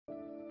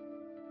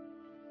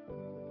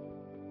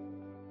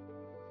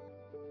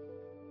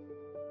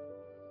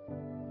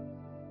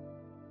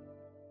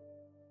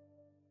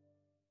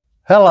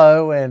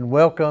Hello and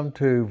welcome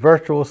to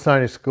Virtual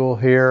Sunday School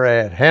here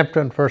at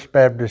Hampton First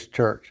Baptist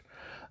Church.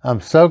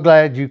 I'm so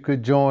glad you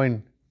could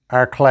join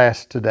our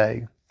class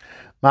today.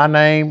 My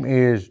name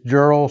is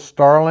Gerald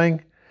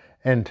Starling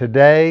and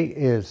today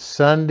is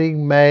Sunday,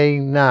 May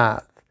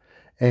 9th.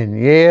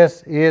 And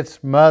yes,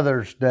 it's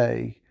Mother's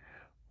Day.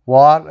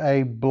 What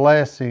a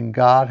blessing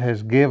God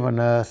has given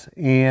us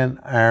in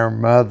our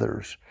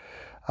mothers.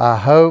 I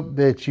hope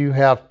that you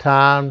have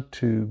time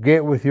to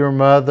get with your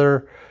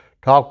mother,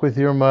 talk with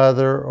your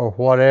mother, or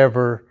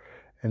whatever,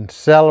 and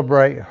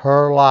celebrate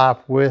her life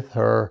with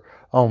her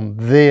on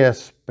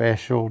this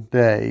special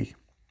day.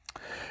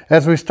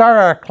 As we start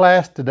our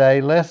class today,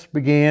 let's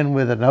begin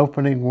with an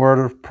opening word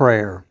of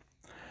prayer.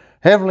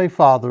 Heavenly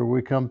Father,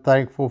 we come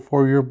thankful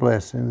for your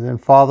blessings, and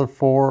Father,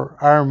 for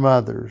our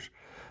mothers.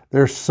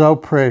 They're so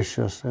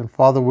precious, and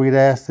Father, we'd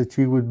ask that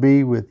you would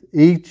be with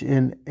each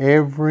and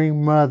every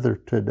mother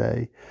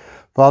today.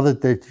 Father,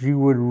 that you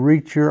would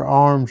reach your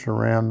arms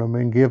around them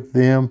and give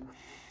them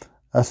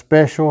a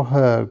special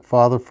hug,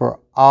 Father,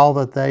 for all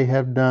that they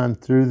have done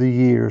through the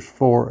years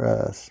for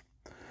us.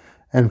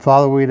 And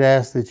Father, we'd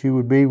ask that you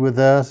would be with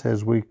us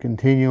as we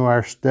continue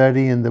our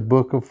study in the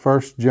book of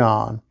 1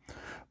 John.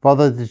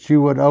 Father, that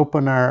you would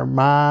open our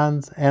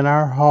minds and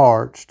our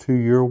hearts to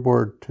your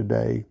word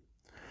today.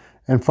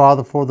 And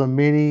Father, for the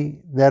many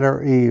that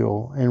are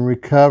ill and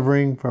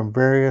recovering from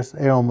various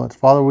ailments,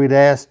 Father, we'd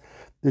ask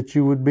that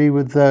you would be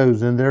with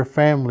those and their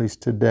families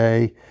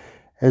today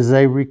as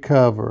they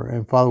recover.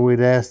 And Father, we'd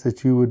ask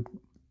that you would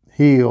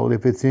heal,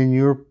 if it's in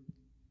your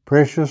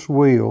precious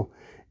will,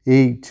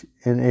 each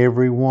and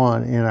every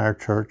one in our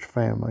church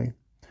family.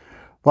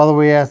 Father,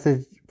 we ask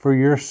that for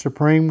your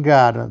supreme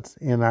guidance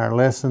in our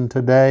lesson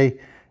today,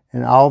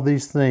 and all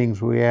these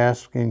things we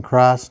ask in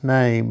Christ's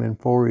name and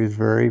for his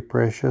very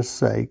precious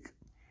sake.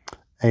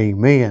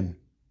 Amen.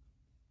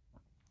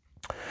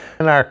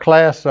 In our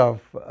class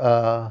of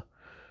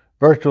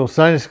Virtual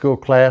Sunday School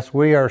class,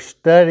 we are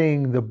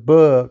studying the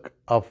book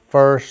of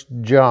 1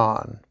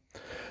 John.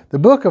 The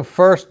book of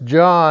 1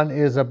 John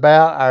is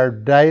about our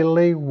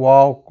daily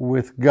walk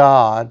with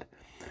God,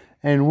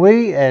 and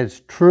we as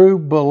true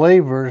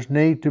believers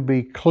need to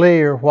be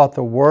clear what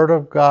the Word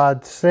of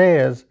God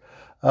says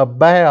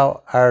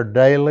about our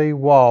daily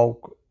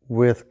walk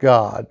with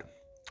God.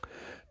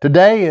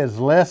 Today is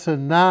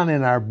lesson 9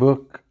 in our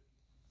book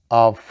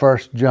of 1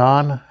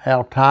 John.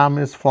 How time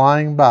is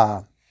flying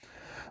by.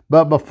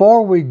 But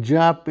before we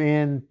jump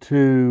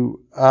into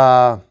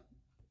our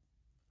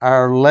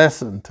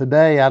lesson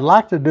today, I'd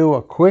like to do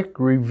a quick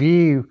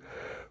review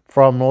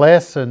from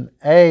lesson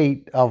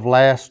 8 of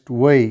last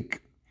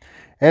week.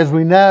 As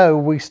we know,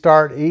 we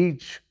start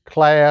each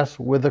class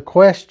with a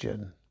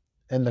question.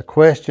 And the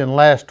question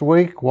last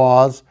week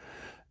was,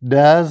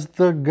 does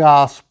the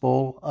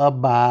gospel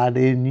abide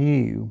in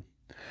you?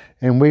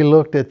 And we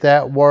looked at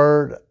that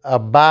word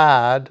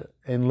abide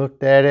and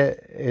looked at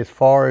it as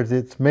far as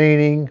its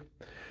meaning.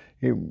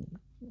 It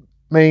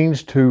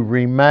means to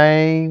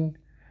remain,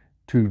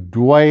 to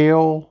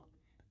dwell.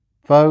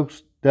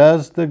 Folks,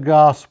 does the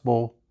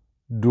gospel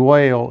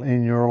dwell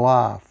in your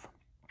life?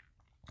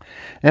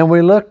 And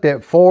we looked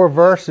at 4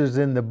 verses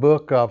in the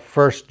book of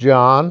 1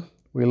 John.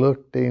 We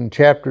looked in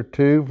chapter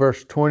 2,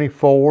 verse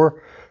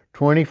 24,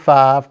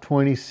 25,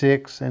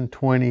 26, and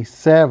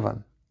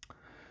 27.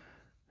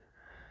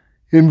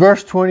 In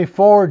verse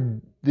 24,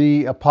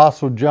 the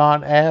Apostle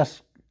John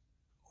asks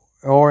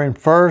or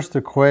infers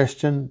the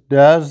question,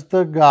 does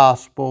the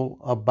gospel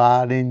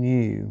abide in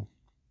you?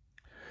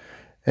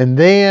 And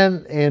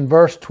then in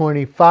verse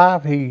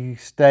 25, he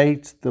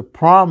states the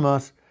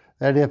promise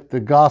that if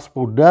the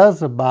gospel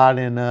does abide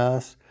in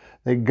us,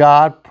 that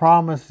God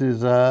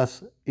promises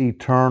us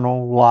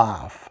eternal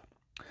life.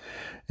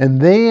 And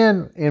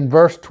then in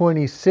verse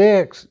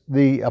 26,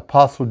 the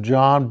Apostle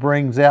John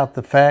brings out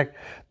the fact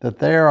that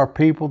there are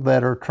people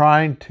that are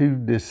trying to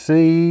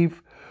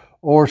deceive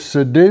or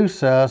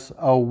seduce us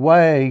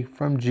away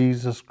from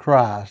Jesus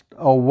Christ,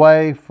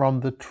 away from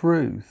the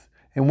truth.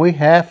 And we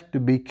have to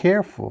be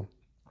careful.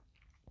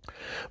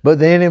 But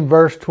then in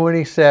verse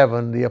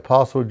 27, the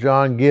Apostle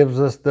John gives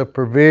us the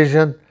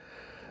provision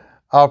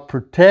of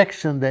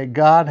protection that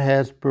God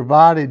has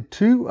provided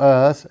to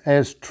us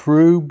as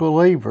true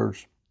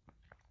believers.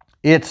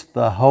 It's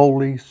the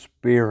Holy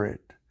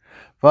Spirit.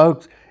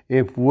 Folks,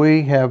 if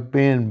we have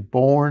been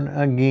born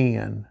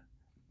again,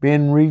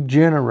 been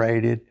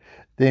regenerated,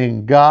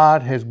 then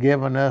God has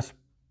given us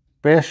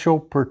special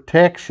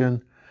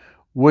protection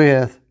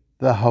with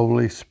the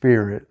Holy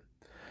Spirit.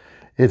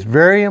 It's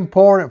very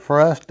important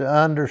for us to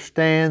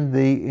understand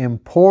the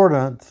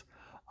importance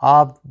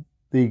of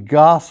the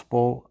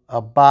gospel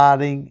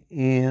abiding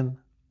in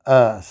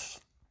us.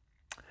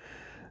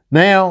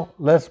 Now,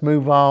 let's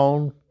move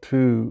on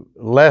to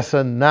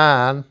lesson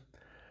 9.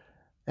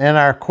 And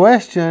our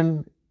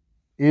question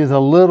is a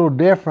little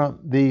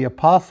different. The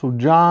Apostle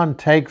John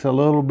takes a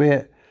little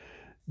bit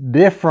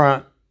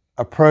different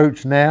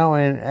approach now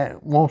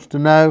and wants to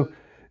know,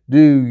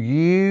 do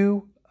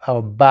you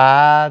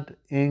abide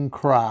in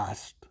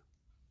Christ?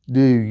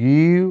 Do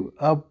you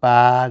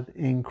abide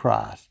in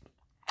Christ?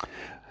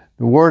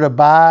 The word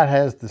abide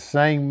has the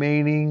same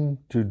meaning: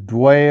 to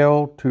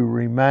dwell, to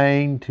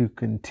remain, to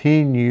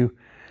continue.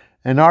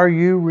 And are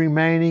you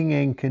remaining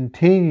and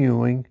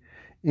continuing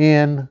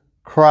in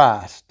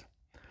Christ?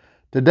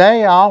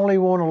 Today I only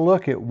want to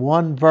look at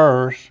one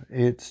verse.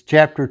 It's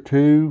chapter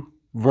 2,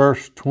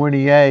 verse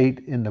 28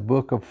 in the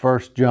book of 1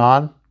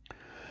 John.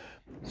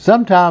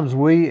 Sometimes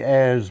we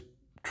as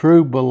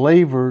true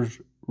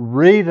believers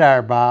read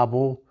our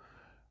Bible,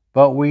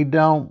 but we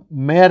don't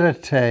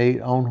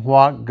meditate on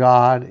what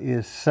God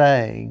is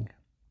saying,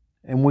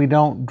 and we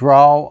don't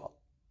draw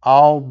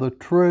all the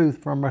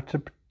truth from a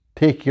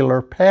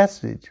particular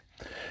passage.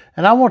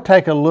 And I want to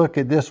take a look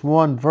at this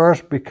one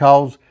verse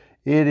because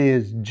it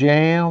is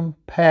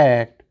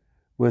jam-packed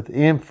with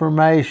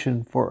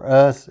information for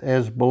us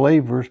as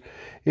believers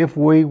if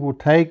we will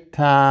take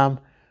time,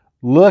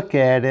 look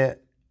at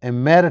it,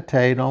 and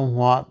meditate on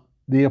what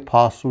the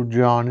Apostle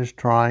John is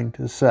trying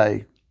to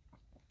say.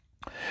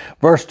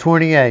 Verse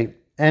 28,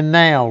 "And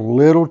now,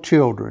 little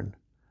children,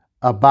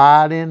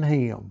 abide in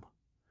him,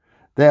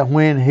 that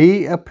when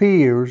he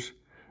appears,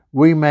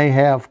 we may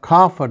have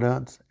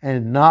confidence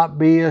and not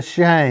be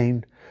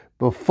ashamed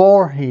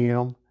before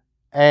him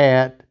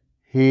at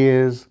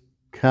his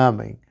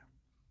coming."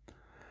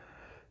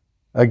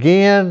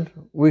 Again,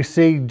 we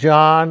see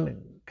John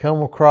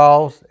come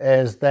across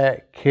as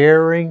that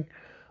caring,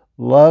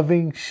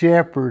 loving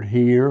shepherd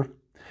here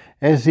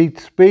as he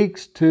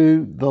speaks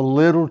to the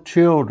little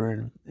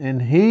children.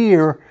 And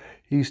here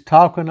he's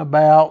talking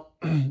about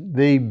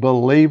the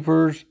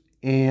believers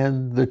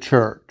in the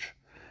church.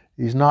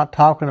 He's not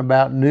talking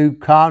about new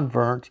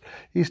converts.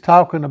 He's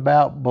talking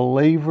about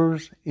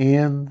believers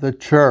in the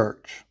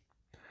church.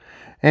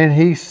 And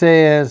he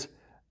says,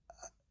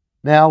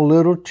 "Now,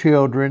 little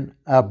children,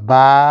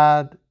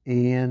 abide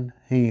in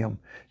him."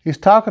 He's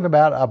talking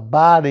about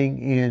abiding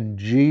in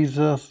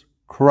Jesus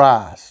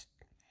Christ.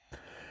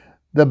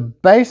 The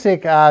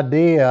basic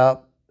idea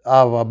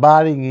of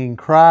abiding in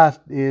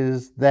Christ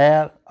is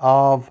that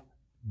of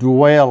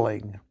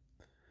dwelling.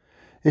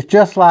 It's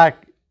just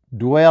like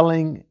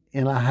dwelling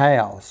in a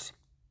house.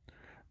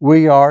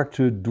 We are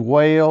to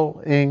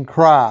dwell in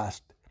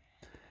Christ.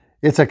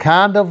 It's a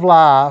kind of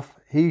life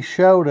he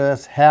showed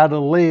us how to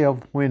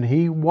live when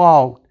he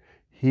walked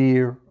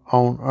here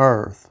on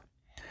earth.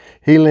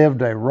 He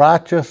lived a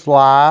righteous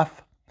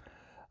life,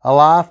 a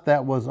life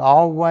that was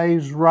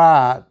always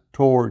right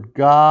toward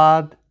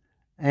God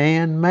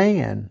and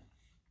man.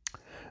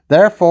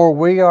 Therefore,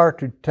 we are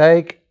to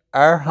take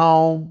our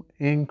home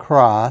in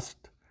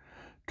Christ,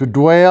 to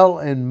dwell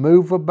and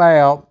move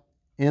about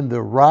in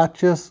the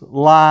righteous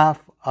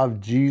life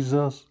of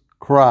Jesus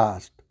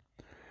Christ.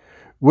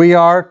 We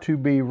are to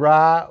be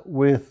right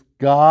with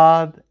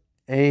God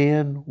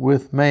and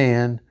with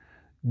man,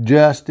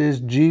 just as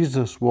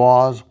Jesus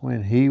was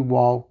when he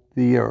walked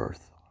the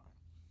earth.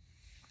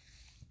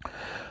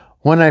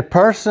 When a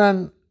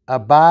person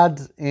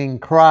abides in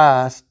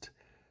Christ,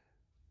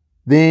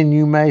 then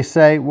you may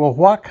say, well,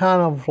 what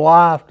kind of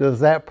life does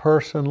that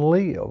person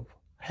live?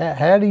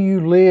 How do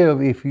you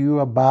live if you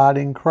abide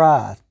in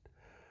Christ?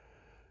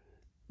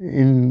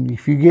 And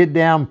if you get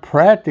down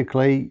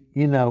practically,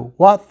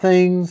 what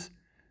things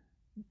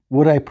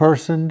would a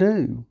person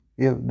do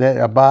that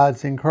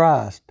abides in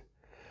Christ?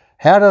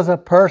 How does a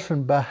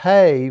person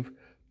behave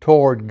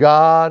toward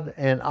God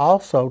and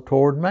also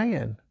toward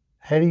man?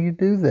 How do you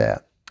do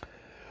that?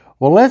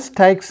 Well, let's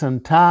take some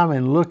time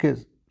and look at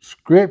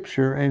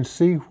Scripture and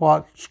see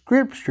what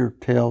Scripture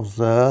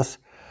tells us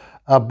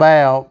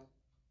about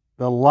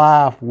the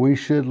life we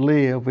should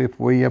live if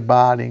we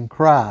abide in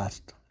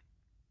Christ.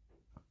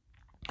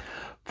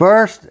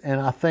 First, and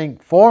I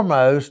think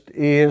foremost,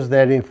 is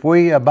that if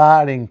we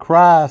abide in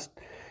Christ,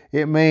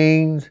 it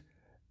means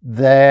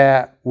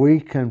that we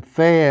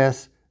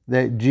confess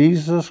that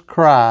Jesus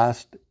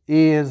Christ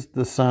is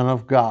the Son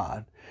of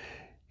God.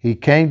 He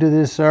came to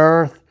this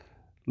earth,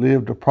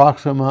 lived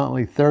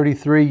approximately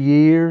 33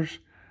 years,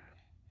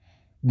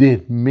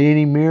 did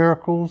many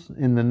miracles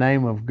in the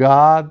name of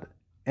God,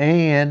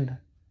 and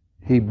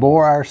he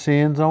bore our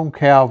sins on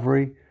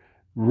Calvary,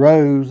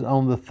 rose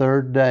on the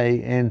third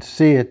day, and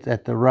sits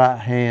at the right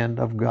hand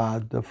of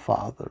God the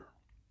Father.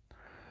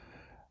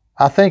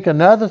 I think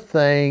another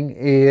thing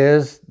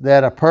is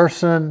that a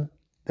person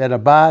that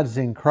abides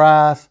in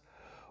Christ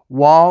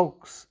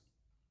walks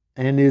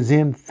and is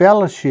in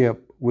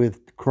fellowship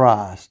with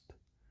Christ.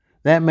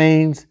 That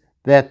means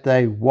that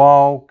they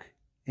walk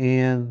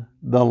in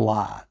the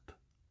light.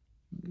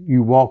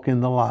 You walk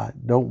in the light.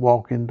 Don't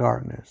walk in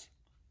darkness.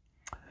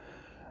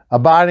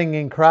 Abiding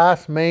in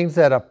Christ means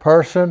that a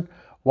person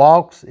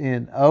walks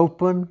in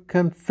open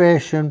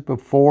confession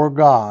before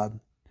God.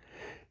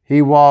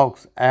 He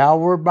walks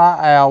hour by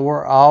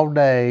hour all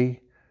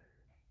day,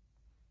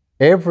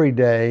 every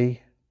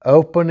day,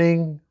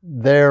 opening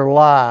their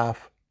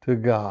life to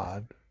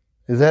God.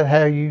 Is that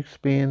how you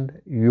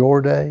spend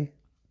your day?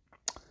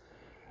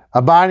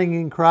 Abiding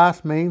in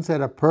Christ means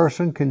that a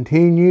person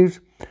continues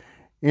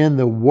in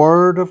the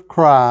Word of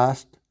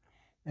Christ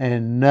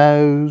and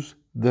knows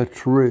the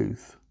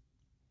truth.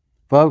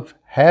 Folks,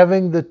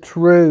 having the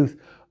truth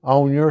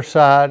on your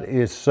side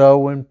is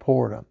so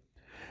important.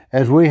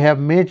 As we have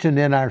mentioned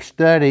in our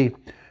study,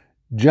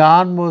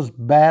 John was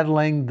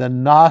battling the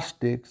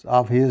Gnostics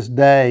of his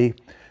day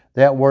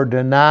that were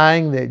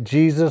denying that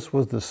Jesus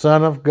was the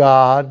Son of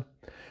God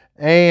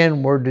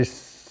and were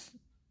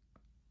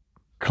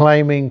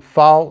claiming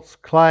false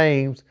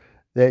claims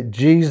that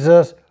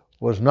Jesus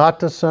was not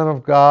the Son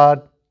of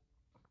God,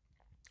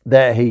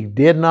 that he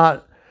did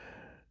not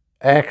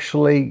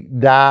actually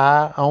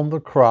die on the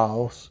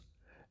cross,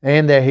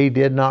 and that he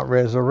did not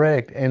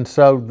resurrect. And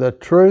so the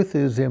truth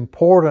is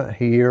important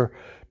here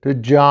to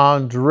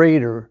John's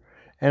reader.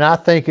 And I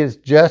think it's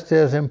just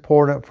as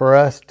important for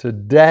us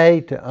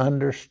today to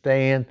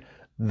understand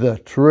the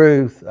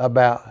truth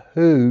about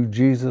who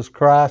Jesus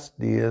Christ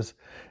is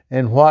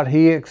and what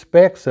he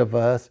expects of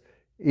us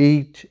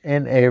each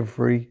and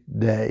every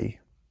day.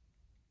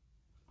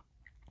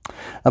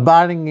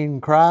 Abiding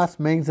in Christ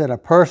means that a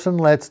person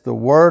lets the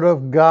Word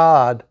of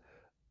God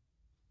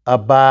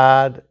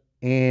abide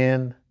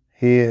in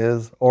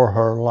his or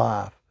her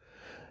life.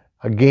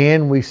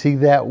 Again, we see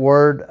that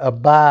word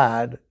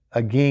abide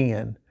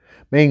again,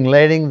 meaning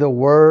letting the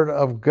Word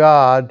of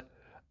God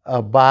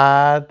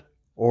abide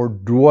or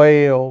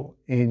dwell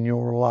in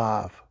your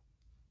life.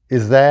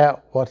 Is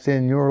that what's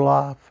in your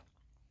life?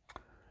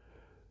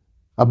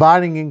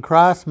 Abiding in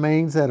Christ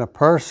means that a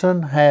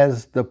person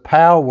has the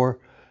power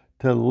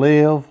to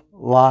live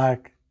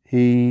like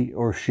he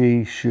or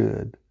she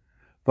should.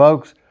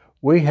 Folks,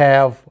 we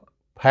have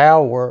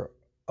power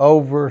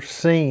over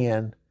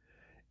sin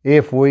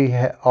if we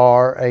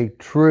are a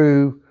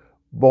true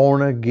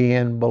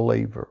born-again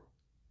believer.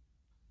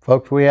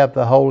 Folks, we have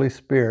the Holy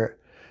Spirit,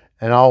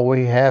 and all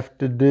we have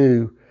to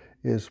do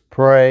is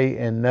pray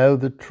and know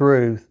the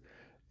truth.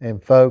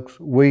 And folks,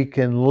 we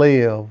can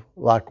live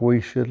like we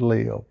should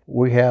live.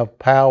 We have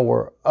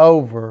power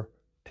over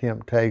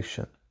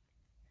temptation.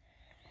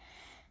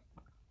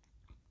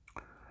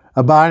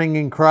 Abiding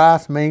in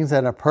Christ means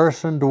that a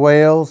person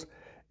dwells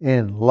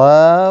in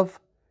love,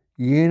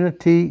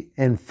 unity,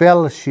 and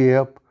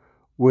fellowship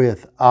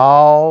with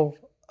all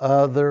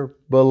other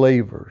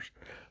believers.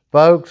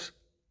 Folks,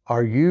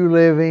 are you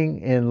living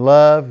in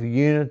love,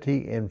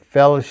 unity, and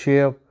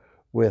fellowship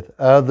with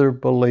other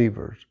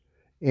believers?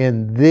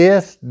 In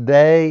this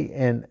day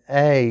and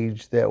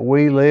age that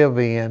we live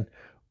in,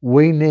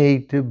 we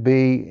need to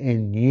be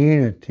in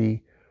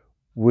unity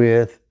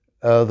with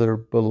other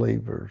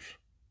believers.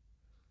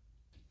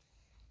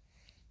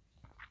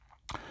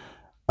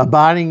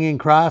 Abiding in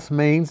Christ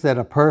means that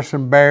a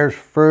person bears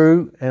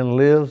fruit and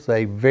lives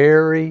a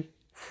very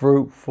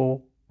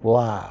fruitful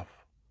life.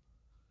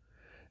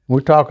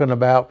 We're talking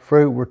about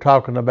fruit. We're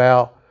talking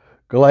about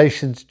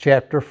Galatians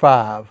chapter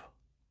 5,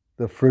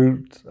 the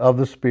fruits of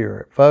the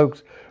Spirit.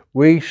 Folks,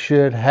 we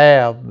should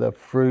have the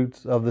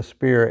fruits of the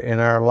Spirit in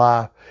our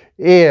life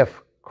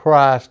if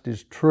Christ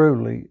is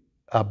truly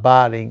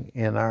abiding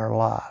in our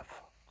life.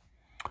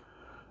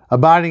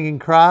 Abiding in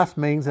Christ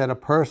means that a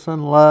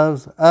person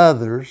loves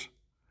others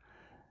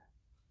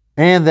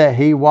and that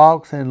he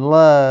lives and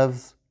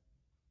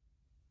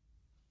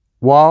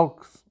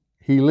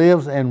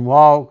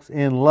walks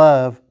in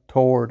love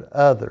toward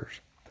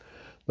others.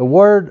 The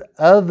word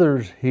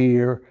others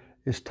here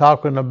is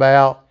talking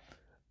about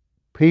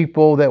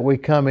people that we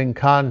come in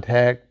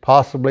contact,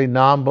 possibly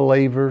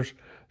non-believers,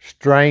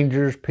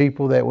 strangers,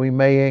 people that we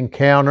may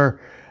encounter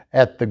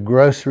at the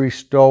grocery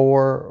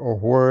store or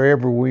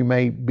wherever we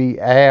may be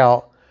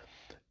out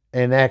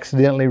and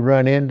accidentally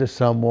run into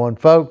someone.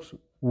 Folks,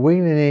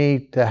 we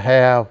need to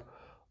have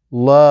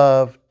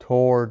love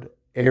toward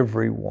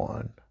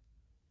everyone.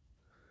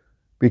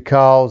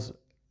 Because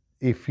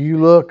if you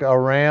look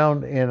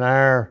around in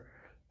our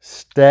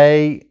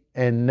state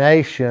and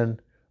nation,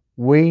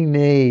 we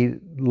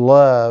need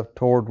love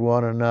toward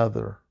one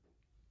another.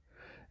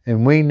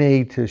 And we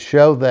need to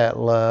show that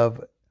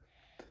love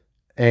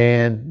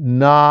and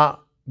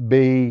not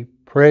be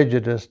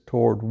prejudiced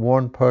toward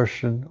one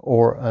person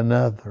or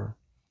another.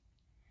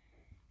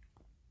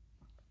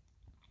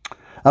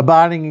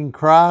 Abiding in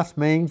Christ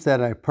means that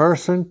a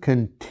person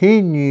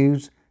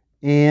continues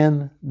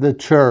in the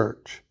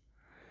church.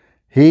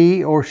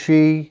 He or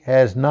she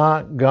has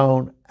not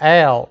gone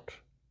out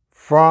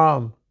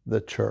from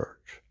the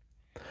church.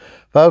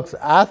 Folks,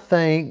 I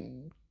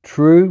think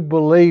true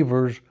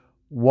believers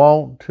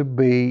want to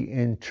be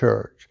in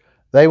church.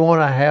 They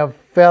want to have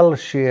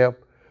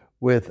fellowship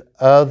with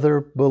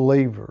other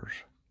believers.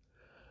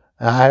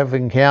 I have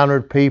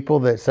encountered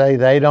people that say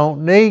they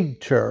don't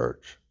need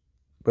church,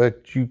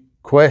 but you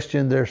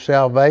question their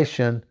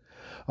salvation.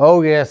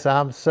 Oh yes,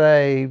 I'm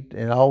saved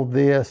and all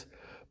this.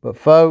 But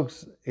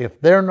folks, if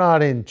they're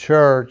not in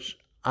church,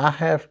 I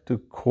have to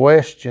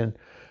question,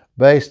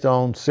 based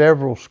on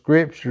several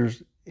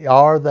scriptures,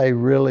 are they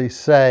really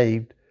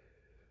saved?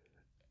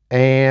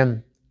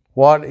 And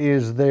what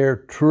is their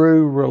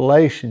true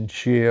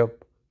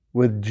relationship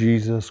with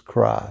Jesus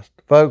Christ?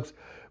 Folks,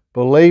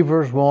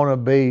 believers want to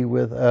be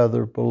with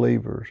other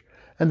believers.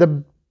 And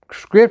the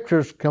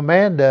scriptures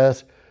command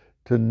us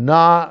to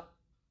not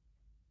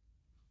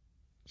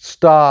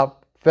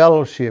stop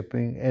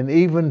fellowshipping and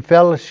even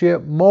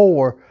fellowship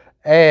more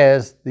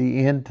as the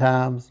end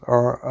times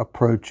are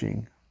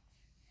approaching.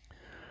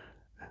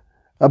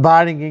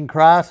 Abiding in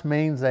Christ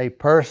means a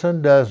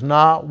person does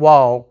not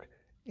walk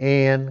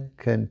in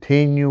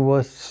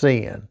continuous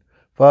sin.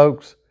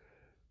 Folks,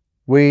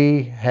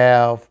 we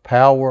have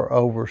power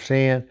over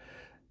sin,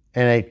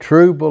 and a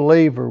true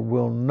believer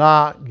will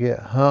not get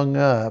hung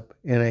up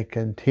in a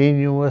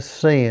continuous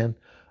sin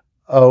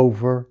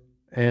over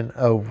and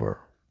over.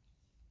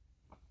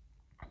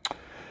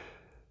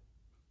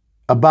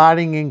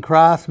 Abiding in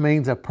Christ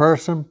means a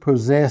person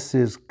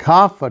possesses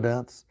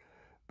confidence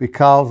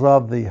because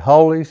of the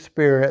Holy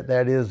Spirit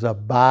that is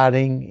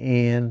abiding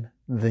in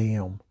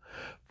them.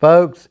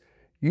 Folks,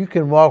 you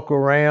can walk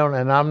around,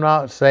 and I'm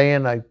not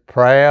saying a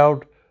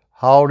proud,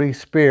 haughty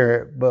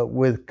spirit, but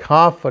with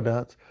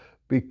confidence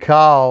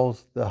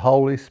because the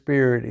Holy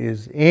Spirit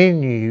is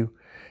in you.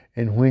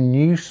 And when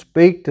you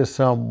speak to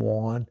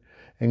someone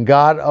and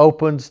God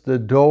opens the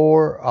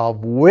door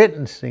of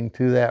witnessing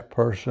to that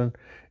person,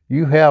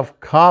 you have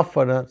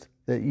confidence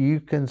that you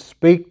can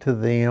speak to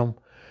them,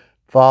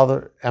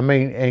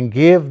 and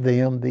give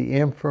them the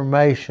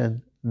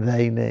information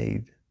they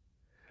need.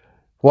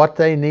 What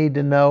they need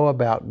to know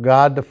about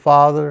God the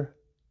Father,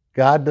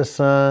 God the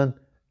Son,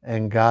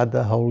 and God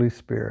the Holy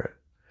Spirit.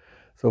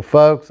 So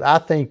folks, I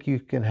think you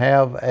can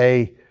have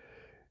a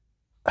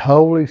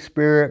Holy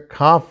Spirit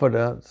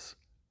confidence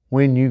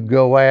when you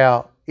go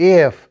out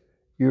if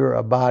you're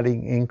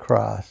abiding in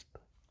Christ.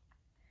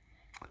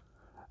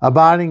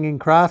 Abiding in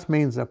Christ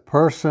means a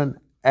person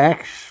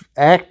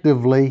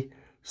actively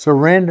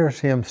surrenders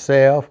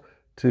himself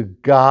to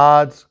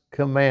God's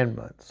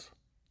commandments.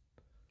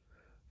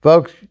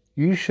 Folks,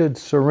 you should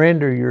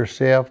surrender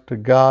yourself to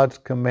God's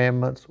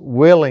commandments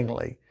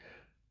willingly.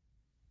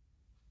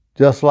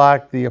 Just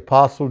like the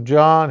Apostle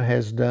John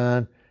has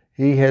done,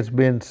 he has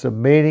been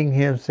submitting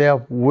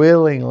himself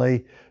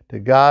willingly to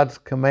God's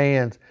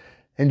commands.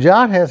 And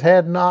John has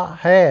not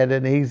had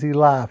an easy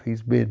life.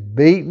 He's been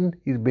beaten.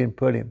 He's been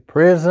put in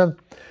prison.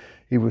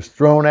 He was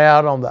thrown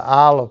out on the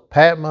Isle of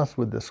Patmos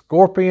with the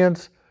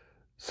scorpions.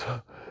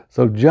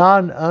 So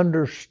John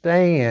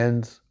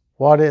understands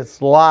what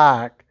it's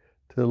like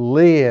to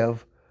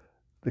live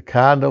the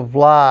kind of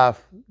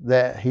life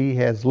that he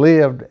has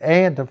lived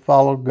and to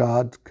follow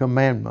God's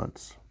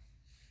commandments.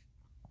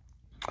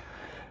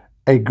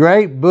 A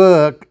great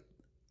book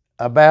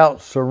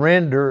about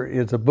surrender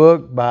is a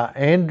book by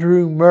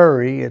Andrew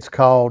Murray. It's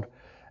called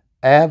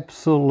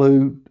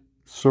Absolute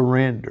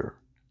Surrender.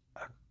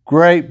 A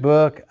great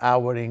book. I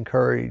would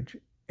encourage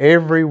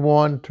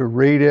everyone to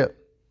read it.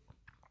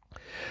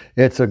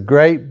 It's a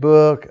great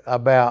book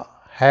about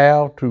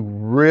how to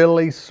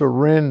really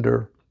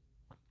surrender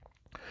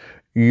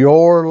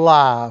your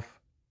life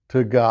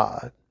to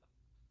God.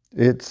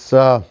 It's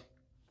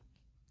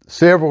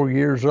several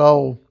years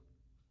old,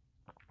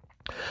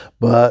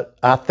 but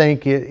I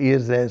think it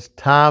is as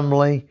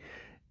timely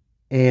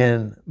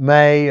in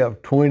May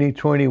of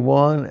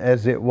 2021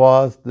 as it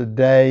was the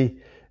day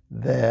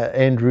that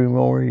Andrew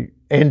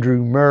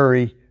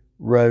Murray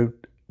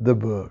wrote the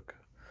book.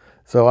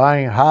 So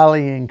I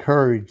highly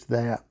encourage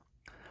that.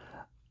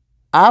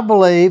 I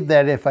believe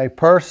that if a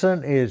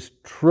person is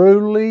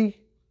truly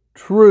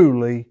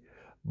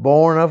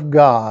born of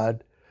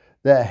God,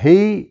 that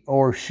he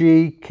or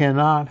she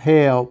cannot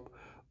help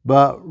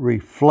but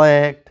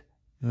reflect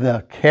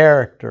the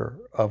character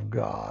of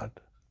God.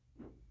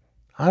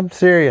 I'm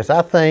serious.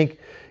 I think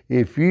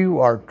if you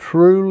are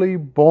truly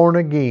born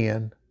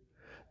again,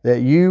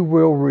 that you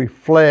will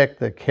reflect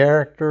the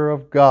character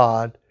of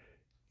God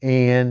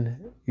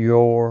in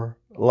your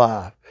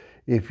life.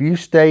 If you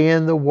stay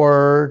in the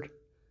Word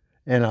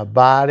and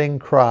abide in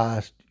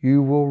Christ,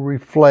 you will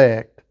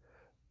reflect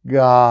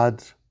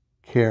God's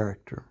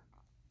character.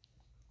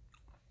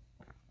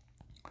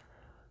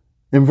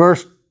 In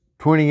verse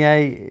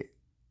 28,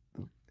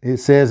 it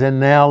says, "And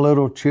now,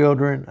 little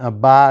children,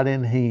 abide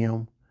in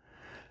Him."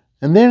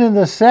 And then in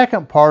the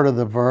second part of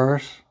the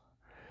verse,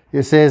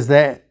 it says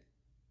that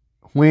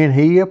when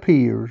He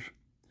appears,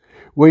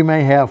 we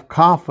may have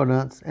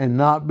confidence and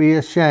not be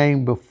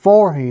ashamed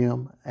before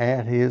Him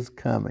at His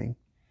coming.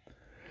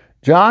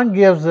 John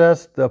gives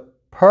us the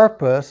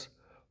purpose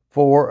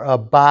for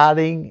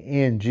abiding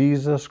in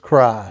Jesus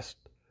Christ,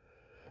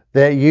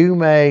 that you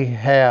may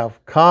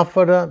have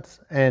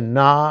confidence and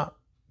not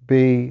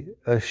be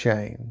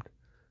ashamed.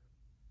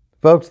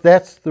 Folks,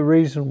 that's the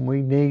reason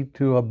we need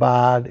to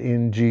abide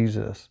in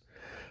Jesus.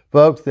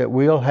 Folks, that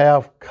we'll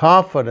have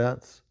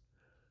confidence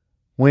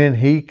when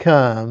He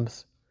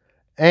comes,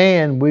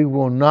 and we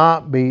will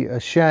not be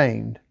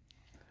ashamed.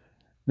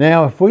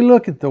 Now, if we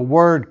look at the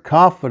word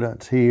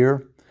confidence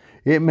here,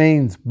 it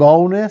means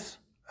boldness,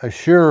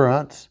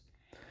 assurance.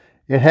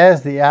 It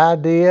has the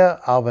idea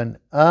of an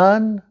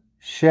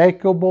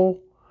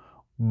unshakable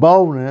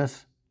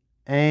boldness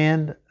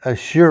and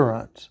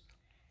assurance.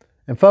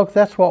 And folks,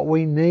 that's what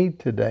we need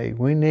today.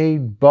 We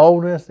need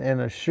boldness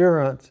and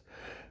assurance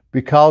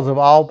because of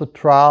all the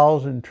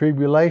trials and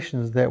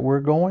tribulations that we're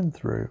going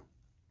through.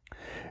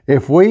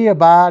 If we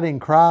abide in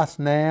Christ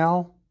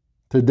now,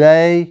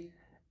 today,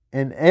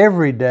 and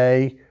every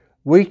day,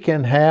 we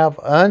can have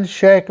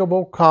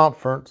unshakable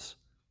confidence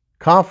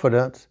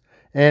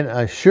and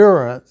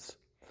assurance,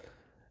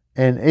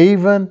 and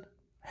even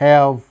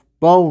have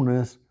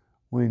boldness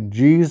when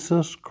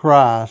Jesus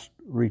Christ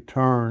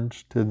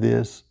returns to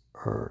this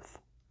earth.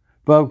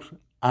 Folks,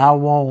 I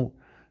want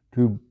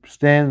to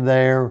stand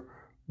there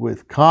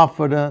with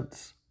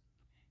confidence,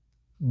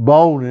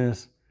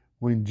 boldness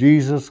when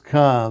Jesus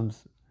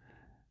comes,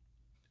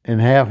 and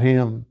have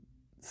him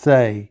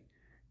say,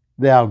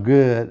 "Thou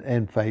good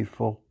and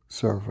faithful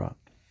servant."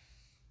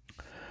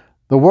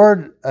 The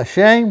word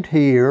ashamed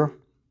here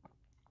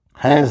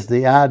has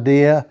the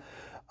idea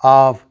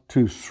of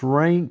to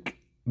shrink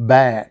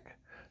back,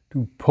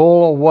 to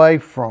pull away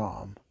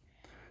from,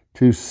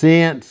 to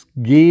sense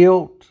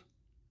guilt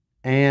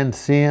and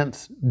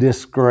sense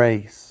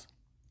disgrace,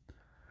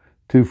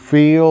 to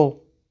feel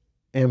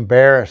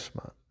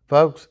embarrassment.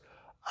 Folks,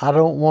 I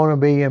don't want to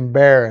be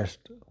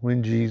embarrassed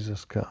when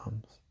Jesus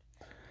comes.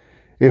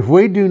 If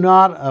we do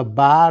not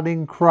abide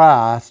in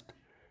Christ,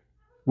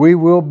 we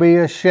will be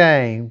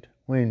ashamed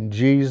when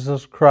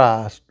Jesus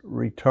Christ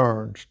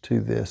returns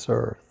to this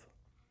earth.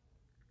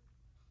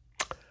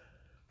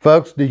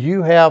 Folks, do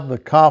you have the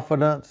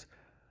confidence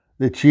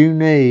that you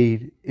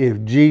need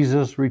if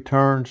Jesus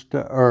returns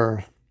to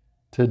earth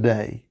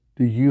today?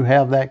 Do you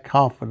have that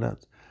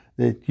confidence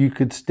that you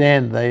could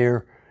stand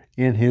there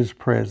in his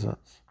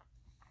presence?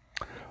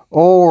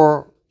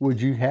 Or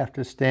would you have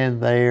to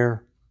stand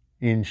there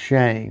in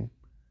shame,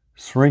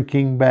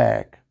 shrinking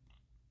back?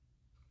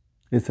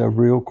 It's a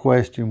real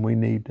question we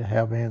need to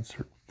have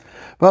answered.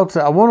 Folks,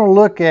 I want to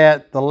look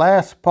at the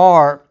last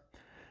part.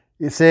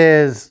 It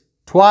says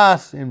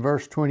twice in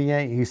verse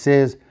 28, he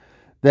says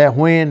that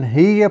when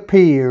he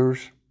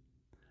appears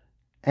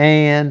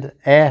and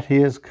at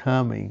his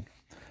coming.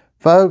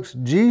 Folks,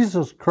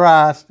 Jesus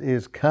Christ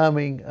is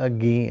coming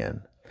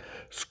again.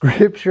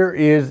 Scripture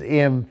is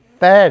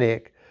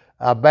emphatic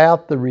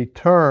about the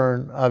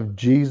return of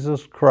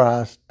Jesus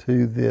Christ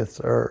to this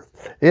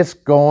earth. It's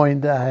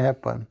going to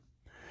happen.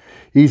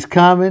 He's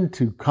coming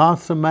to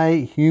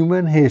consummate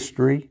human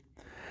history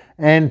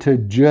and to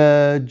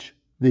judge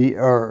the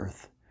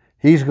earth.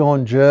 He's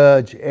going to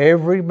judge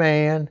every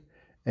man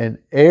and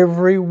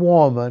every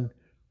woman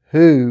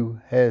who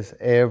has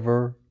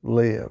ever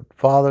lived.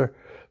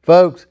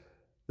 Folks,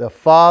 the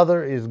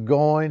Father is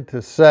going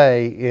to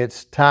say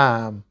it's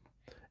time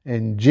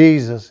and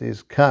Jesus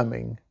is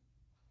coming.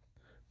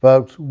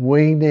 Folks,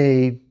 we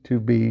need to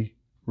be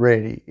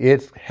ready.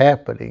 It's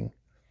happening.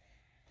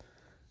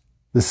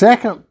 The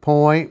second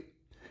point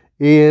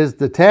is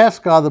the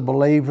task of the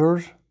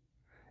believers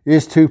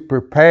is to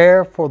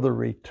prepare for the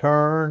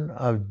return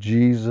of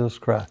Jesus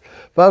Christ.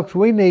 Folks,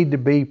 we need to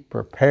be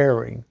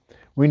preparing.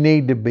 We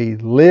need to be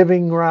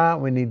living right.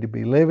 We need to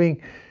be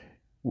living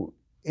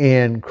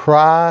in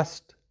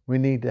Christ. We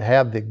need to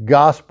have the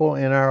gospel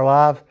in our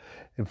lives.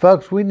 And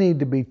folks, we need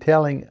to be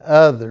telling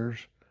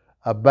others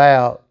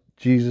about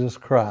Jesus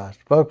Christ.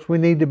 Folks, we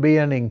need to be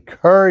an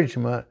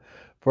encouragement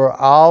for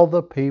all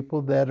the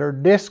people that are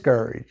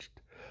discouraged.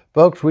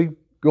 Folks, we're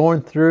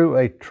going through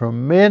a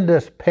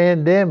tremendous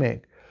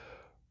pandemic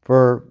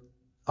for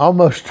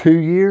almost 2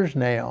 years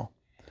now.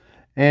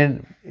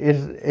 And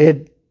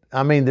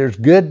there's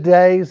good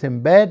days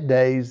and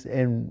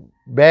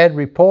bad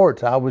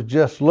reports. I was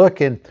just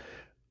looking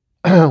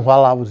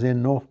while I was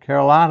in North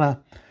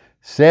Carolina,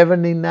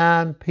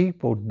 79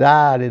 people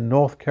died in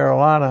North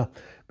Carolina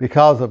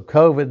because of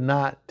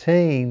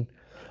COVID-19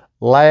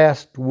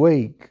 last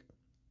week.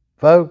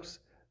 Folks,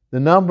 the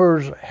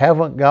numbers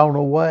haven't gone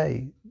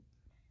away.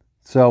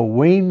 So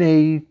we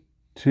need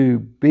to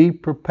be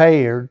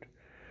prepared.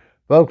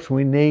 Folks,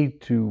 we need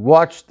to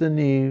watch the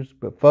news,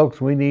 but folks,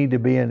 we need to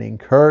be an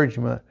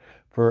encouragement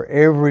for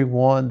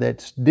everyone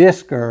that's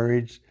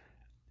discouraged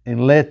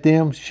and let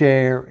them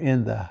share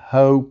in the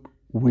hope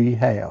we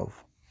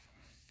have.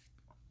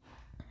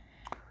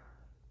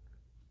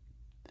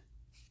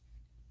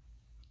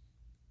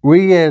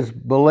 We as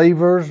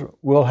believers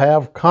will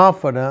have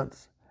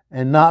confidence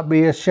and not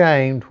be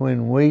ashamed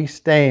when we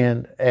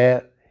stand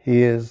at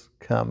his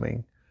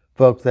coming.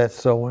 Folks, that's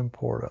so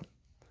important.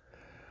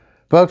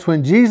 Folks,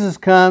 when Jesus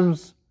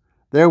comes,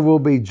 there will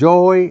be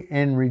joy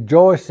and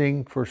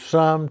rejoicing for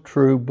some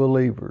true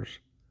believers.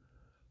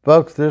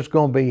 Folks, there's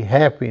going to be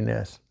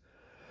happiness.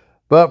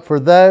 But for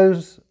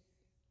those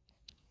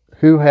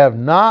who have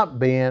not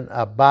been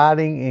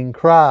abiding in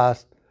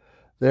Christ,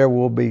 there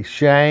will be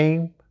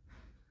shame,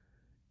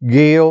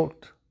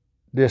 guilt,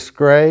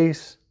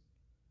 disgrace,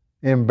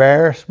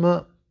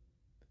 embarrassment,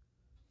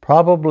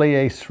 probably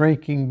a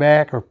shrinking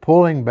back or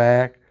pulling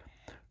back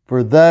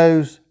for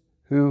those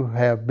who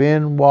have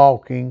been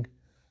walking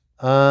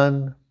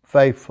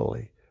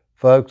unfaithfully.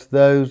 Folks,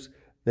 those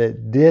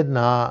that did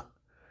not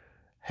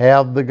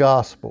have the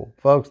gospel.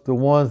 Folks, the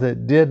ones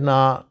that did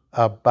not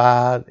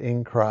abide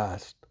in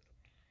Christ.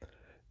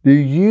 Do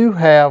you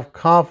have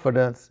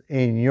confidence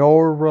in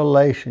your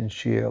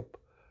relationship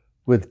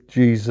with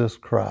Jesus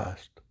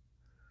Christ?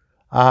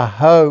 I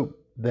hope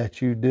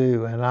that you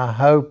do. And I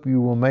hope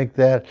you will make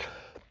that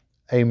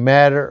a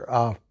matter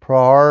of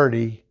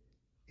priority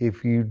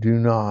if you do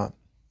not.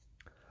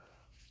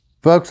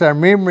 Folks, our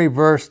memory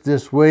verse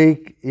this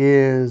week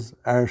is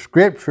our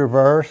scripture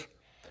verse.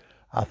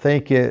 I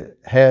think it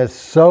has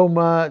so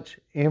much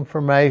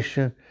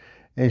information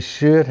and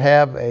should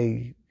have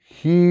a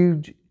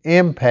huge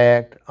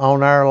impact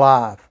on our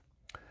life.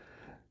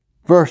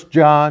 1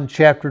 John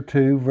chapter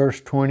 2,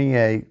 verse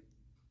 28.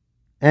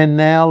 And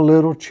now,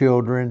 little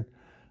children,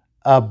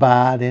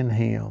 abide in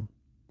him,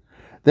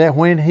 that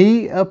when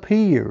he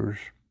appears,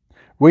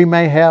 we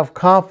may have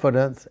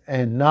confidence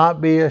and not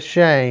be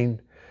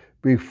ashamed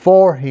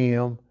before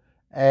him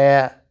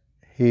at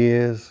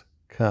his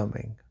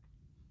coming.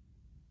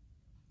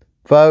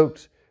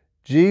 Folks,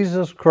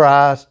 Jesus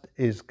Christ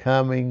is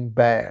coming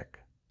back.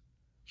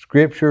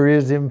 Scripture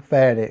is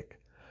emphatic.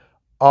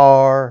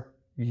 Are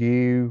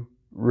you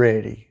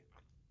ready?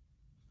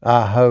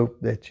 I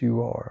hope that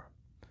you are.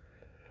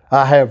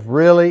 I have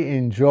really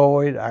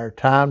enjoyed our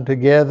time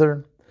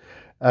together.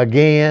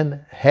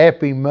 Again,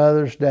 happy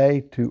Mother's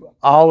Day to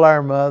all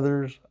our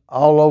mothers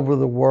all over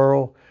the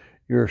world.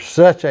 You're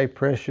such a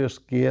precious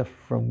gift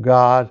from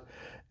God,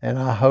 and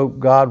I hope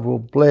God will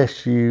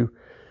bless you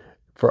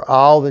for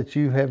all that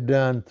you have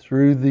done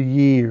through the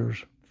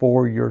years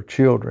for your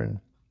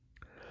children.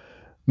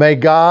 May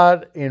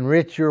God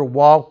enrich your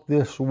walk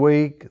this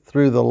week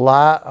through the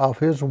light of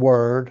His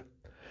Word,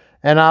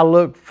 and I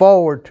look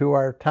forward to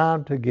our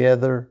time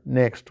together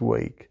next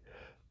week.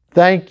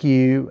 Thank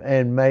you,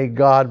 and may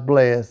God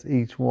bless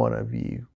each one of you.